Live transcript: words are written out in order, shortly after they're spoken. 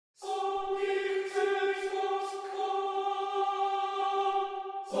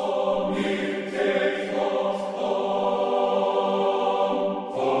Okay,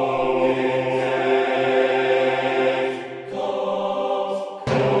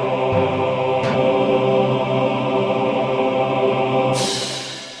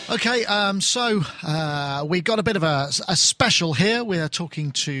 so we've got a bit of a special here. We're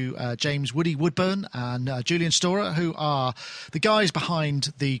talking to James Woody Woodburn and Julian Storer, who are the guys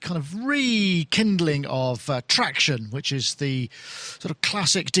behind the kind of rekindling of Traction, which is the sort of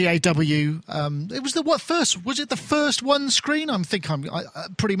classic DAW. It was the first one screen? I think I'm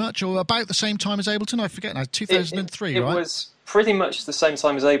pretty much, or about the same time as Ableton. I forget now. 2003, right? It was pretty much the same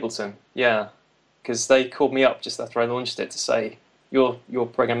time as Ableton, yeah, because they called me up just after I launched it to say, Your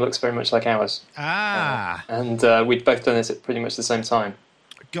program looks very much like ours. And we'd both done it at pretty much the same time.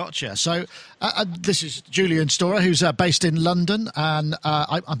 Gotcha. So this is Julian Storer, who's based in London, and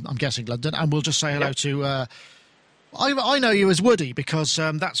I'm guessing London, and we'll just say hello to... I know you as Woody because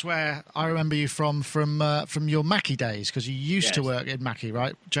that's where I remember you from your Mackie days, because you used to work in Mackie,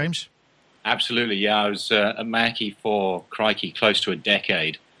 right, James? Absolutely, yeah. I was at Mackie for, crikey, close to a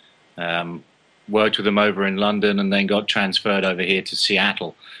decade. Worked with them over in London and then got transferred over here to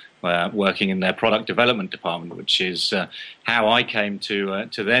Seattle, working in their product development department, which is how I came to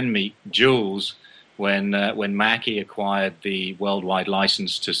then meet Jules when Mackie acquired the worldwide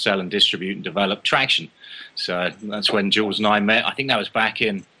license to sell and distribute and develop Traction. So that's when Jules and I met. I think that was back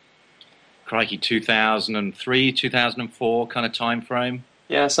in, crikey, 2003, 2004 kind of time frame.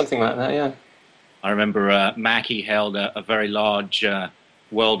 Yeah, something like that, yeah. I remember Mackie held a very large...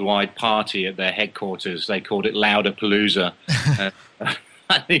 worldwide party at their headquarters. They called it Louderpalooza.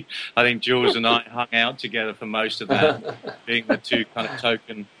 I think Jules and I hung out together for most of that, being the two kind of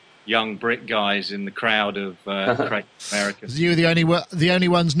token young Brit guys in the crowd of crazy Americans. You were the only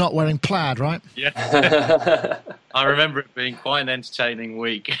ones not wearing plaid, right? Yeah. I remember it being quite an entertaining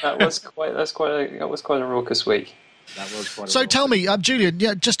week. That was quite a raucous week. So tell me, Julian,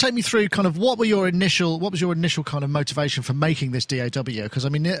 just take me through kind of what was your initial kind of motivation for making this DAW? Because I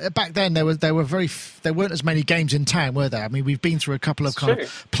mean, back then there weren't as many games in town, were there? I mean, we've been through a couple of kind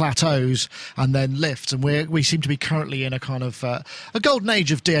of plateaus and then lifts, and we seem to be currently in a kind of a golden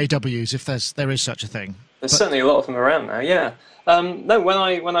age of DAWs, if there is such a thing. There's certainly a lot of them around now. Yeah. No,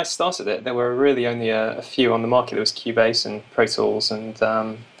 when I started it, there were really only a few on the market. There was Cubase and Pro Tools, and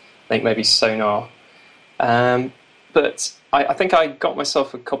I think maybe Sonar. But I think I got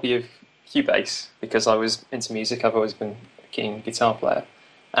myself a copy of Cubase because I was into music. I've always been a keen guitar player,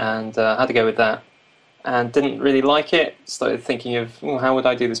 and had to go with that. And didn't really like it. Started thinking of how would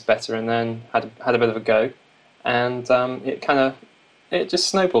I do this better, and then had a bit of a go, and it just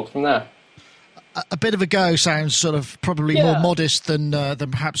snowballed from there. A bit of a go sounds sort of probably more modest than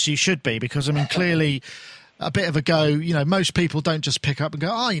perhaps you should be, because I mean clearly. A bit of a go, most people don't just pick up and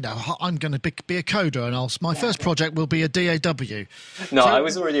go, I'm going to be a coder, and my first project will be a DAW. No, I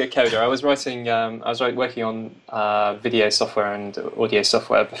was already a coder. I was working on video software and audio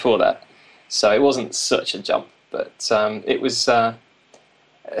software before that, so it wasn't such a jump. But it was a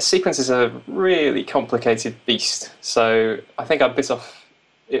sequence is a really complicated beast. So I think I bit off.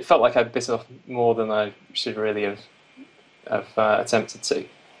 It felt like I bit off more than I should really have attempted to.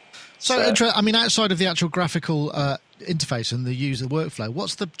 So, I mean, outside of the actual graphical interface and the user workflow,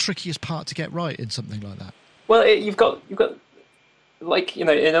 what's the trickiest part to get right in something like that? Well, you've got like in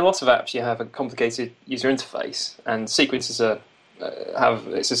a lot of apps you have a complicated user interface, and sequences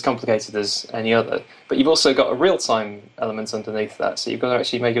it's as complicated as any other. But you've also got a real-time element underneath that, so you've got to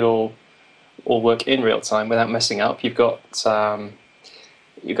actually make it all work in real time without messing up. You've got to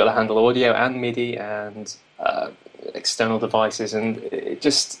handle audio and MIDI and external devices, and it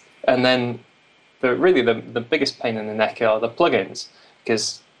just. And then the biggest pain in the neck are the plugins,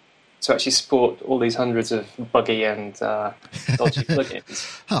 because to actually support all these hundreds of buggy and dodgy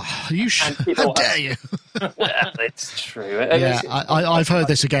plugins. How dare you? Well, it's true. I've heard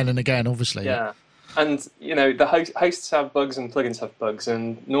this again and again, obviously. Yeah. And, the hosts have bugs and plugins have bugs,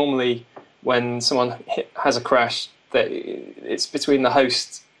 and normally when someone has a crash, it's between the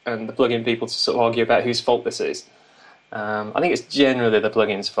host and the plugin people to sort of argue about whose fault this is. I think it's generally the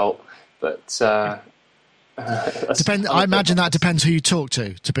plugin's fault, but I imagine that depends who you talk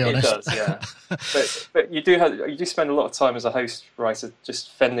to be honest. It does, yeah. but you do spend a lot of time as a host writer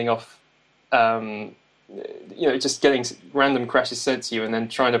just fending off, just getting random crashes sent to you and then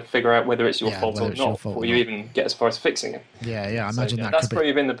trying to figure out whether it's your fault or not before you even get as far as fixing it. Yeah, I imagine that. That's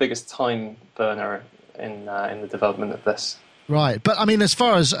probably been the biggest time burner in the development of this. Right, but I mean, as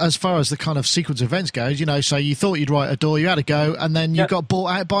far as the kind of sequence of events goes, so you thought you'd write a door, you had a go, and then you got bought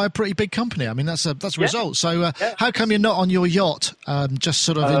out by a pretty big company. I mean, that's a result. So, how come you're not on your yacht, just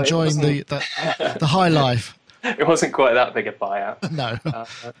sort of enjoying the high life? It wasn't quite that big a buyout. No,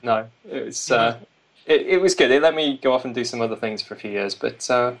 no, it was it was good. It let me go off and do some other things for a few years, but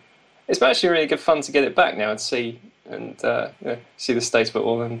it's actually really good fun to get it back now and see see the state of it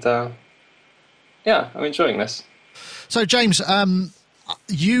all, and I'm enjoying this. So, James,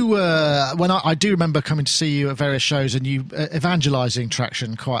 you when I do remember coming to see you at various shows and you evangelising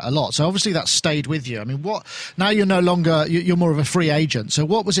Traction quite a lot. So obviously that stayed with you. I mean, now you're no longer, you're more of a free agent. So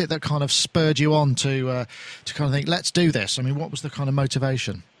what was it that kind of spurred you on to kind of think, let's do this? I mean, what was the kind of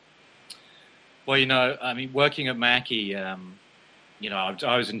motivation? Well, I mean, working at Mackie, I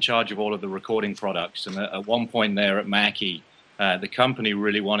was in charge of all of the recording products, and at one point there at Mackie, the company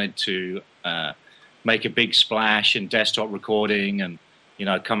really wanted to make a big splash in desktop recording and,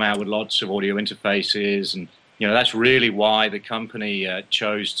 come out with lots of audio interfaces. And, that's really why the company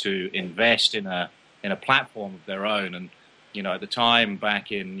chose to invest in a platform of their own. And, at the time,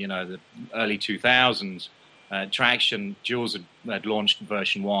 back in, the early 2000s, Traction, Jules had launched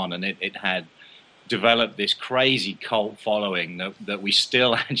version 1, and it had developed this crazy cult following that we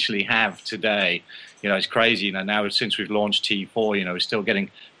still actually have today. It's crazy. Now since we've launched T4, we're still getting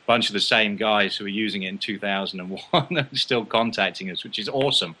bunch of the same guys who were using it in 2001 and still contacting us, which is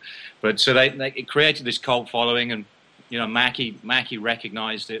awesome. But so it created this cult following, and Mackie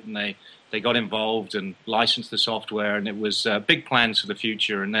recognized it, and they got involved and licensed the software, and it was big plans for the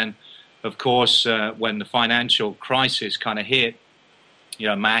future. And then, of course, when the financial crisis kind of hit,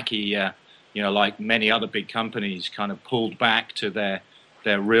 Mackie, like many other big companies, kind of pulled back to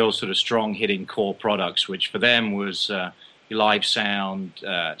their real sort of strong hitting core products, which for them was live sound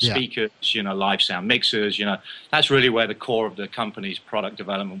speakers, live sound mixers. That's really where the core of the company's product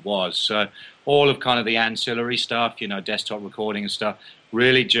development was. So all of kind of the ancillary stuff, desktop recording and stuff,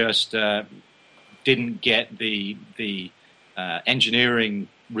 really just didn't get the engineering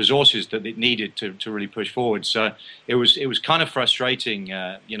resources that it needed to really push forward. So it was kind of frustrating,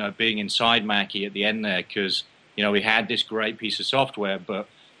 being inside Mackie at the end there, because we had this great piece of software, but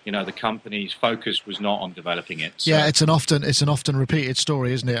the company's focus was not on developing it. So. Yeah, it's an often repeated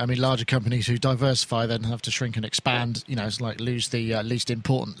story, isn't it? I mean, larger companies who diversify then have to shrink and expand. It's like lose the least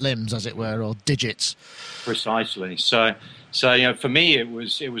important limbs, as it were, or digits. Precisely. So for me, it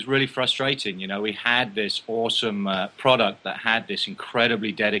was really frustrating. We had this awesome product that had this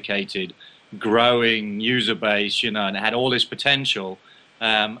incredibly dedicated, growing user base, and it had all this potential,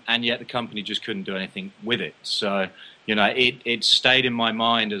 and yet the company just couldn't do anything with it. So. It stayed in my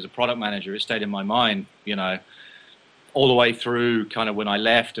mind as a product manager. It stayed in my mind, all the way through kind of when I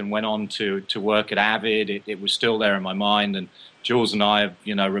left and went on to work at Avid. It was still there in my mind. And Jules and I have,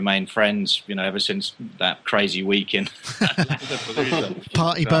 remained friends, ever since that crazy week in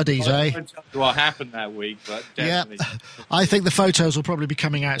Party buddies, I won't tell you what happened that week, but definitely. Yeah, I think the photos will probably be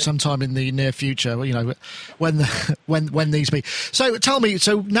coming out sometime in the near future. When these be. So tell me,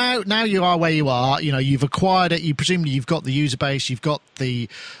 so now you are where you are. You've acquired it. Presumably you've got the user base. You've got the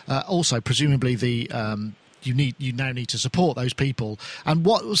also presumably the. You now need to support those people. And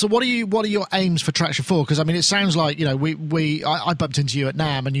what are your aims for Traction 4? Because I mean, it sounds like I bumped into you at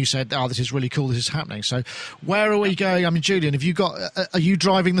NAMM and you said, "Oh, this is really cool. This is happening." So where are we going? I mean, Julian, are you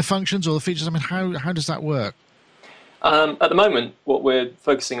driving the functions or the features? I mean, how does that work? At the moment, what we're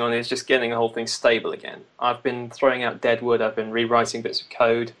focusing on is just getting the whole thing stable again. I've been throwing out dead wood. I've been rewriting bits of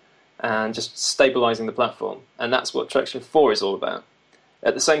code and just stabilizing the platform. And that's what Traction 4 is all about.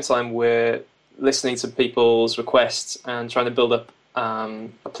 At the same time, we're listening to people's requests and trying to build up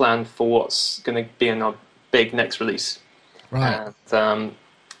a plan for what's going to be in our big next release. Right. And,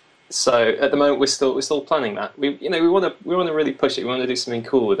 so at the moment we're still planning that. We want to really push it. We want to do something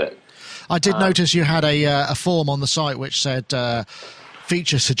cool with it. I did notice you had a form on the site which said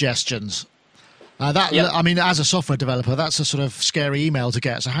feature suggestions. I mean, as a software developer, that's a sort of scary email to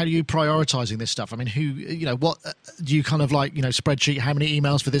get. So how are you prioritizing this stuff? I mean, what do you kind of spreadsheet how many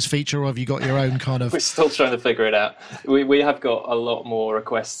emails for this feature, or have you got your own kind of... We're still trying to figure it out. We have got a lot more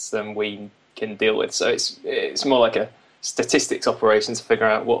requests than we can deal with. So it's more like a statistics operation to figure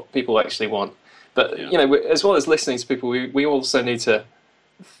out what people actually want. But, as well as listening to people, we also need to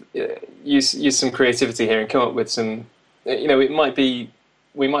use some creativity here and come up with some... we might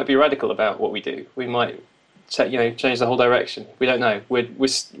be radical about what we do. We might change the whole direction. We don't know.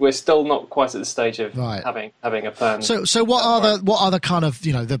 We're still not quite at the stage of Right. having a plan. So what are the kind of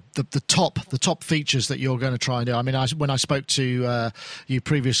the top features that you're going to try and do? I mean, when I spoke to you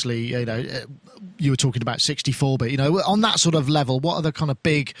previously, you were talking about 64-bit. On that sort of level, what are the kind of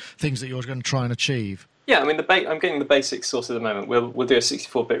big things that you're going to try and achieve? Yeah, I mean, I'm getting the basics sorted at the moment. We'll do a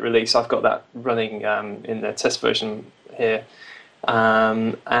 64-bit release. I've got that running in the test version here,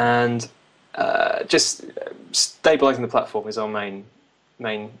 and just stabilizing the platform is our main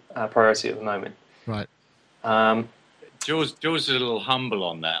priority at the moment. Right. Jules is a little humble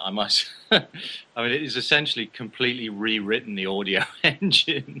on that, I must. I mean, it is essentially completely rewritten the audio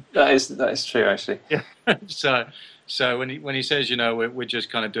engine. That is true, actually. Yeah. So when he says, we're just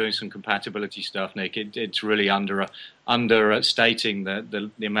kind of doing some compatibility stuff, Nick, it's really understating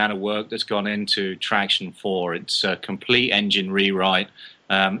the amount of work that's gone into Traction 4. It's a complete engine rewrite,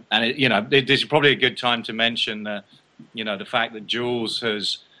 and this is probably a good time to mention, the fact that Jules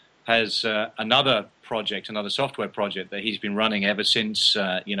has another software project that he's been running ever since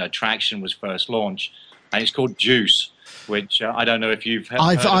Traction was first launched, and it's called Juice. Which I don't know if you've heard.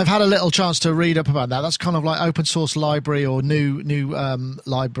 I've had a little chance to read up about that. That's kind of like open source library or new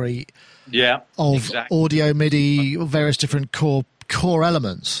library. Yeah, of exactly. Audio, MIDI, various different core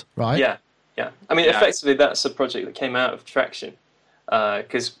elements, right? Yeah. I mean, effectively, that's a project that came out of Traction.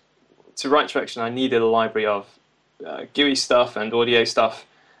 Because to write Traction, I needed a library of GUI stuff and audio stuff,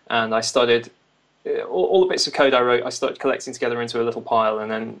 and I started all the bits of code I wrote. I started collecting together into a little pile, and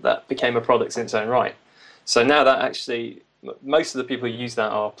then that became a product in its own right. So now that actually, most of the people who use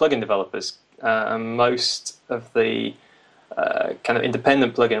that are plugin developers, and most of the kind of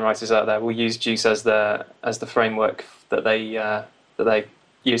independent plugin writers out there will use Juice as the framework that they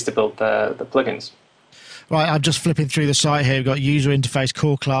use to build the plugins. Right, I'm just flipping through the site here. We've got user interface,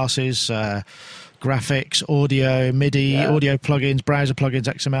 core classes, graphics, audio, MIDI, audio plugins, browser plugins,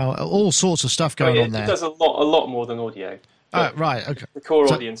 XML, all sorts of stuff going on there. It does a lot more than audio. Oh, right, okay. The core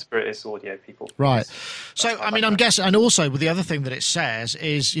audience for it is audio people. Right. So, I mean, I'm guessing, and also the other thing that it says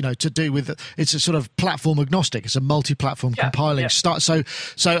is, to do with, it's a sort of platform agnostic. It's a multi-platform compiling start. So,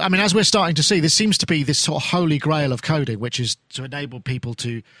 I mean, as we're starting to see, there seems to be this sort of holy grail of coding, which is to enable people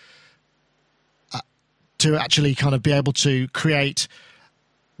to actually kind of be able to create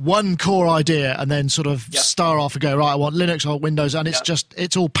one core idea and then sort of star off and go, right, I want Linux or Windows, and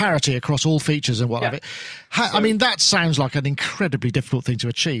it's all parity across all features and whatever. I mean, that sounds like an incredibly difficult thing to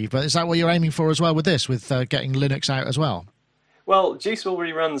achieve, but is that what you're aiming for as well with this, with getting Linux out as well? Well, Juice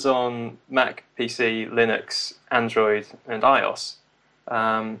already runs on Mac, PC, Linux, Android, and iOS.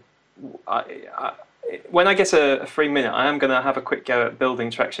 When I get a free minute, I am going to have a quick go at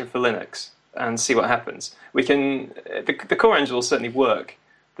building Traction for Linux and see what happens. We can the core engine will certainly work.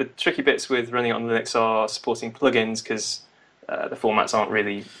 The tricky bits with running it on Linux are supporting plugins, because the formats aren't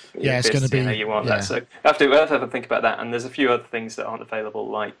really it's going to be how you want that. So I have to have a think about that. And there's a few other things that aren't available,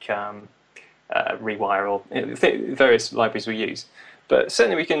 like Rewire or various libraries we use. But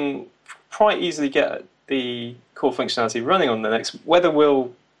certainly we can quite easily get the core functionality running on Linux. Whether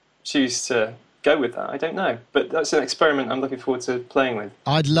we'll choose to go with that, I don't know. But that's an experiment I'm looking forward to playing with.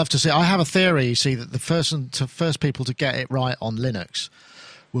 I'd love to see. I have a theory, you see, that the first people to get it right on Linux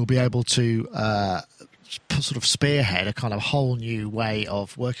will be able to sort of spearhead a kind of whole new way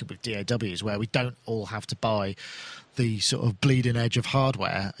of working with DAWs, where we don't all have to buy the sort of bleeding edge of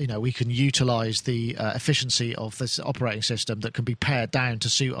hardware. We can utilize the efficiency of this operating system that can be pared down to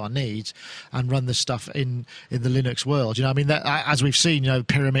suit our needs and run this stuff in the Linux world. I mean, that, as we've seen,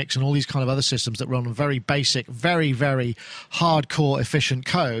 Pyramix and all these kind of other systems that run on very basic, very, very hardcore efficient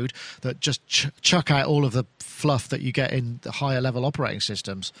code that just chuck out all of the fluff that you get in the higher level operating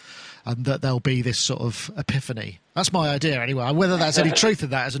systems, and that there'll be this sort of epiphany. That's my idea anyway. Whether there's any truth in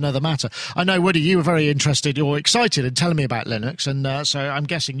that is another matter. I know, Woody, you were very interested or excited in telling me about Linux, and so I'm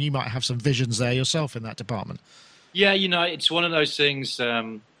guessing you might have some visions there yourself in that department. Yeah, it's one of those things,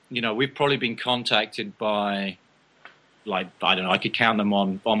 we've probably been contacted by, like, I don't know, I could count them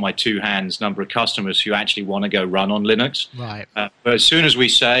on my two hands, number of customers who actually want to go run on Linux. Right. But as soon as we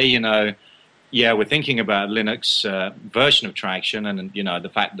say, we're thinking about Linux version of Traction, and the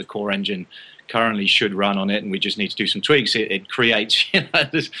fact that the core engine currently should run on it, and we just need to do some tweaks. It creates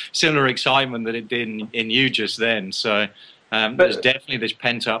this similar excitement that it did in you just then. So there's definitely this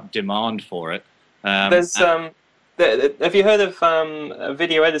pent up demand for it. Have you heard of a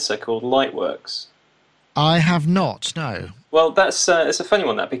video editor called Lightworks? I have not. No. Well, it's a funny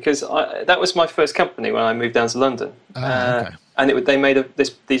one, because that was my first company when I moved down to London. Okay. And they made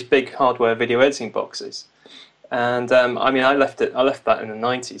these big hardware video editing boxes, and I left that in the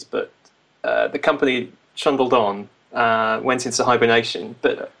 90s. But the company trundled on, went into hibernation,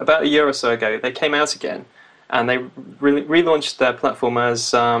 but about a year or so ago they came out again, and they relaunched their platform as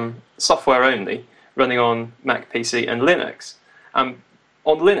software only, running on Mac, PC, and Linux. On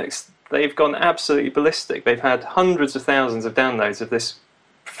Linux, they've gone absolutely ballistic. They've had hundreds of thousands of downloads of this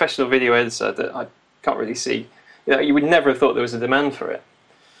professional video editor that I can't really see. You would never have thought there was a demand for it.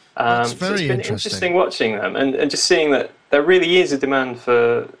 That's so it's very been interesting watching them and just seeing that there really is a demand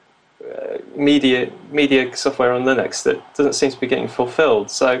for media software on Linux that doesn't seem to be getting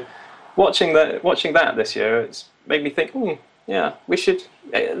fulfilled. So watching that this year, it's made me think, yeah, we should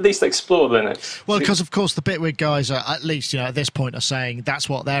at least explore Linux. Well, because of course the Bitwig guys are, at least at this point, are saying that's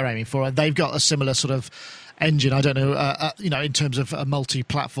what they're aiming for, and they've got a similar sort of engine. I don't know, in terms of a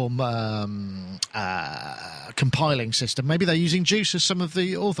multi-platform compiling system. Maybe they're using Juice as some of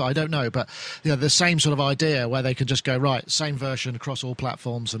the author. I don't know, but the same sort of idea where they can just go right, same version across all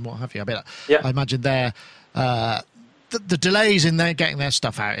platforms and what have you. I imagine they're. The delays in their getting their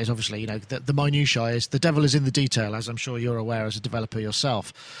stuff out is obviously, the minutiae is the devil is in the detail, as I'm sure you're aware as a developer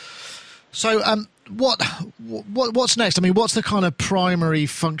yourself. So, what's next? I mean, what's the kind of primary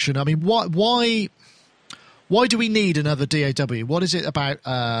function? I mean, why do we need another DAW? What is it about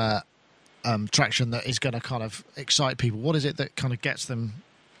Traction that is going to kind of excite people? What is it that kind of gets them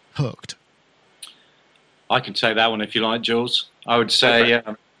hooked? I can take that one if you like, Jules. I would say,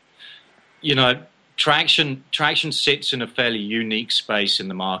 Traction sits in a fairly unique space in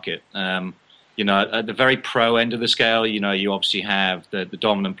the market. At the very pro end of the scale, you obviously have the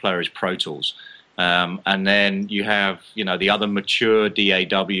dominant player is Pro Tools. And then you have, the other mature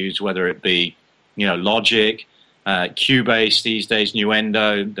DAWs, whether it be, Logic, Cubase these days,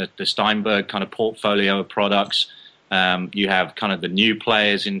 Nuendo, the Steinberg kind of portfolio of products. You have kind of the new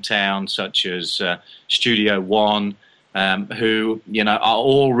players in town, such as Studio One, who, are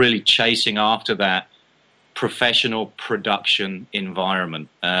all really chasing after that professional production environment,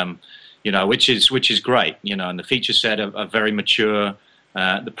 which is great, and the feature set are very mature.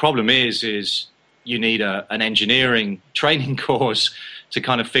 The problem is you need an engineering training course to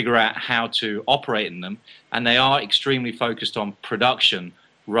kind of figure out how to operate in them, and they are extremely focused on production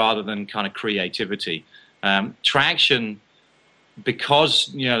rather than kind of creativity. Traction, because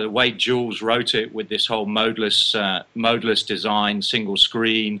the way Jules wrote it with this whole modeless design, single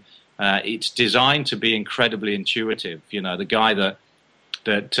screen, it's designed to be incredibly intuitive. The guy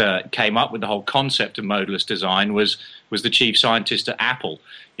that came up with the whole concept of modeless design was the chief scientist at Apple.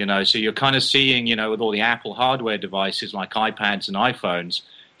 So you're kind of seeing, with all the Apple hardware devices like iPads and iPhones,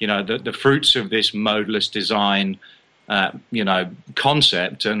 the fruits of this modeless design,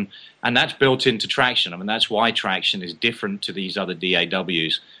 concept, and that's built into Traction. I mean, that's why Traction is different to these other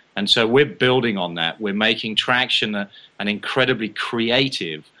DAWs. And so we're building on that. We're making Traction an incredibly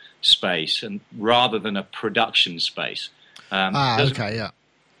creative space, and rather than a production space.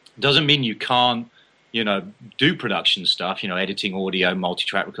 Doesn't mean you can't, do production stuff, editing audio,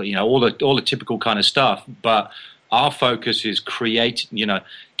 multi-track, all the typical kind of stuff. But our focus is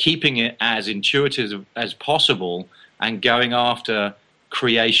keeping it as intuitive as possible and going after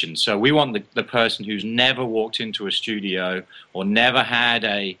creation. So we want the person who's never walked into a studio or never had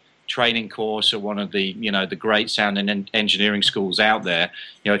a training course at one of the the great sound and engineering schools out there.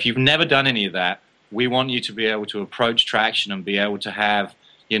 If you've never done any of that, we want you to be able to approach Traction and be able to have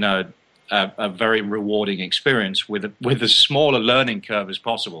a very rewarding experience with a smaller learning curve as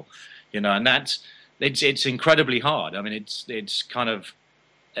possible. And it's incredibly hard. I mean, it's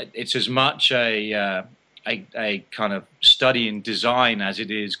as much a kind of study in design as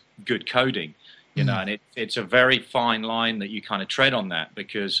it is good coding. And it's a very fine line that you kind of tread on that,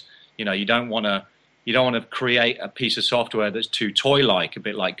 because you don't want to create a piece of software that's too toy-like, a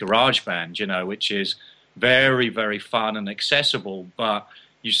bit like GarageBand, which is very, very fun and accessible, but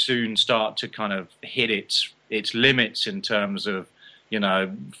you soon start to kind of hit its limits in terms of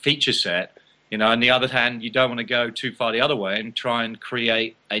feature set. On the other hand, you don't want to go too far the other way and try and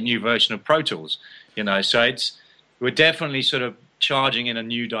create a new version of Pro Tools. So we're definitely sort of charging in a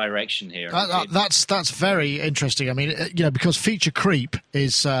new direction here. That's very interesting. I mean, because feature creep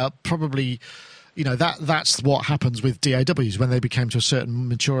is probably, that's what happens with DAWs when they became to a certain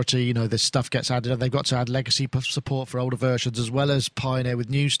maturity. This stuff gets added, and they've got to add legacy support for older versions as well as pioneer with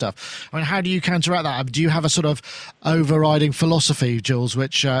new stuff. I mean, how do you counteract that? I mean, do you have a sort of overriding philosophy, Jules,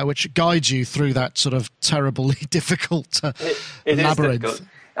 which guides you through that sort of terribly difficult labyrinth? Is difficult.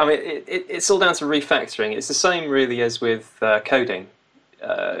 I mean, it's all down to refactoring. It's the same really as with coding.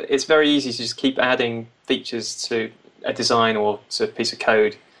 It's very easy to just keep adding features to a design or to a piece of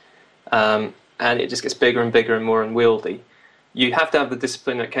code, and it just gets bigger and bigger and more unwieldy. you have to have the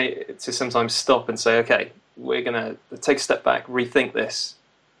discipline to sometimes stop and say, okay, we're going to take a step back, rethink this,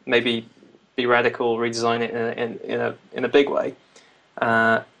 maybe be radical, redesign it in a big way,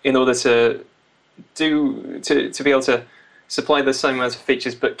 in order to be able to supply the same amount of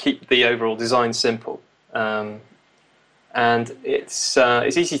features but keep the overall design simple. And it's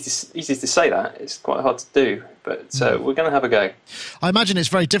easy to say that. It's quite hard to do, but we're going to have a go. I imagine it's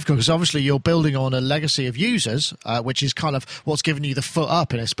very difficult because obviously you're building on a legacy of users, which is kind of what's given you the foot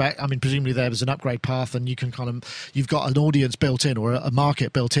up in respect. I mean, presumably there was an upgrade path, and you've got an audience built in or a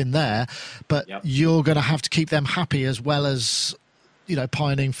market built in there, but you're going to have to keep them happy as well as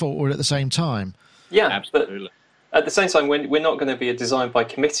pioneering forward at the same time. Yeah, absolutely. But at the same time, we're not going to be a design by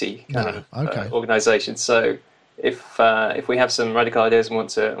committee kind of organisation. So if we have some radical ideas and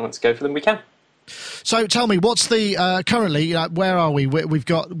want to go for them, we can. So tell me, what's the currently? Where are we?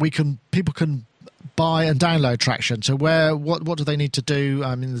 People can buy and download Traction. So what do they need to do?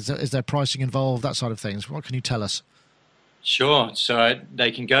 I mean, is there pricing involved? That side of things. What can you tell us? Sure. So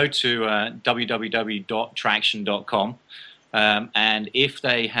they can go to www.traction.com. And if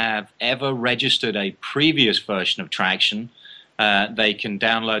they have ever registered a previous version of Traction, they can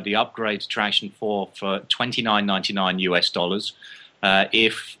download the upgrade to Traction 4 for $29.99 US.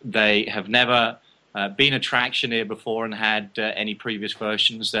 If they have never been a Tractioneer before and had any previous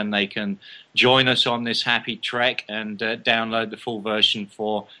versions, then they can join us on this happy trek and download the full version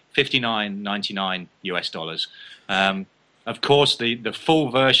for $59.99 US. Of course, the full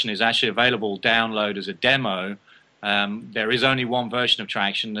version is actually available download as a demo. There is only one version of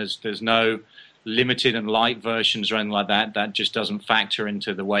Traction. There's no limited and light versions or anything like that. That just doesn't factor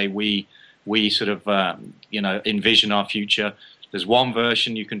into the way we sort of envision our future. There's one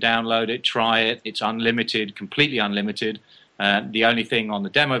version. You can download it, try it. It's unlimited, completely unlimited. The only thing on the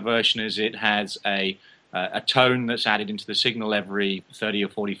demo version is it has a tone that's added into the signal every 30 or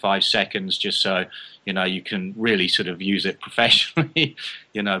 45 seconds, just so you can really sort of use it professionally.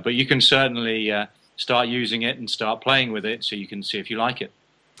 But you can certainly start using it and start playing with it, so you can see if you like it.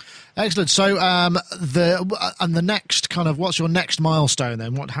 Excellent. So the next kind of, what's your next milestone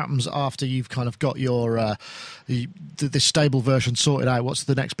then? What happens after you've kind of got your this stable version sorted out? What's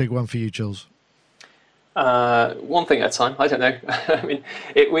the next big one for you, Jules? One thing at a time. I don't know. I mean,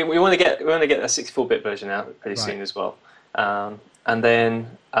 we want to get a 64-bit version out pretty soon as well, and then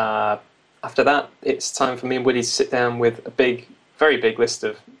after that, it's time for me and Woody to sit down with a very big list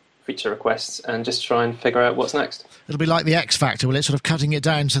of feature requests and just try and figure out what's next. It'll be like the X Factor, will it? Sort of cutting it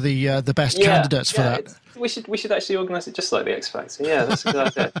down to the best candidates for that. We should actually organise it just like the X Factor. Yeah, that's a good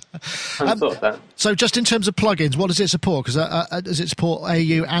idea. I hadn't thought of that. So just in terms of plugins, what does it support? Because does it support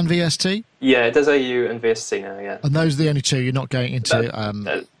AU and VST? Yeah, it does AU and VST now. Yeah. And those are the only two. You're not going into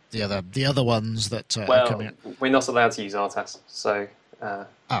the other ones that are coming out. We're not allowed to use RTAS, so.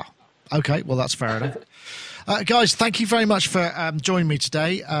 Okay. Well, that's fair enough. Guys, thank you very much for joining me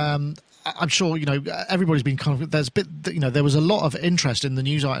today. I'm sure everybody's been kind of. There was a lot of interest in the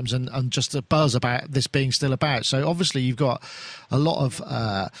news items and just a buzz about this being still about. So obviously you've got a lot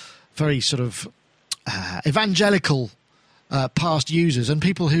of very sort of evangelical past users and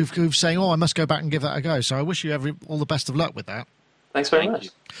people who've saying, "Oh, I must go back and give that a go." So I wish you all the best of luck with that. Thanks very much.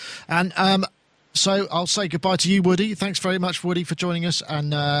 And so I'll say goodbye to you, Woody. Thanks very much, Woody, for joining us.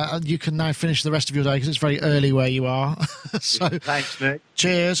 And you can now finish the rest of your day because it's very early where you are. So thanks, Nick.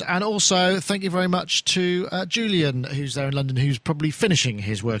 Cheers. And also thank you very much to Julian, who's there in London, who's probably finishing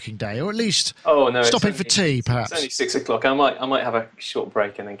his working day, or at least stopping for tea, perhaps. It's only 6 o'clock. I might have a short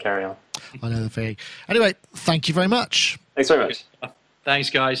break and then carry on. I know the feeling. Anyway, thank you very much. Thanks very much. Thanks,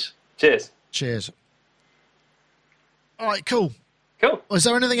 guys. Cheers. All right, cool. Cool. Was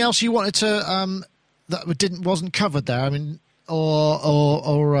there anything else you wanted to that wasn't covered there? I mean,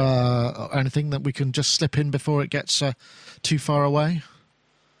 or anything that we can just slip in before it gets too far away?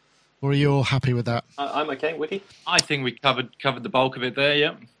 Or are you all happy with that? I'm okay. Woody? I think we covered the bulk of it there.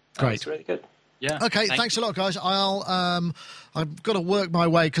 Yeah. Great. That's really good. Yeah. Okay. Thanks a lot, guys. I've got to work my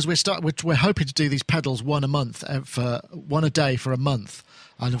way because we're hoping to do these pedals one a day for a month.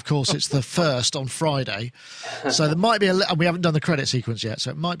 And, of course, it's the first on Friday. So there might be and we haven't done the credit sequence yet, so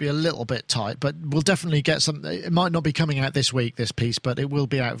it might be a little bit tight. But we'll definitely get some. It might not be coming out this week, this piece, but it will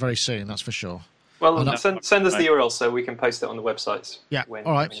be out very soon, that's for sure. Well, send us the URL so we can post it on the websites. Yeah,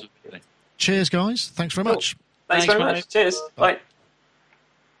 all right. Cheers, guys. Thanks very much. Thanks very much. Cheers. Bye.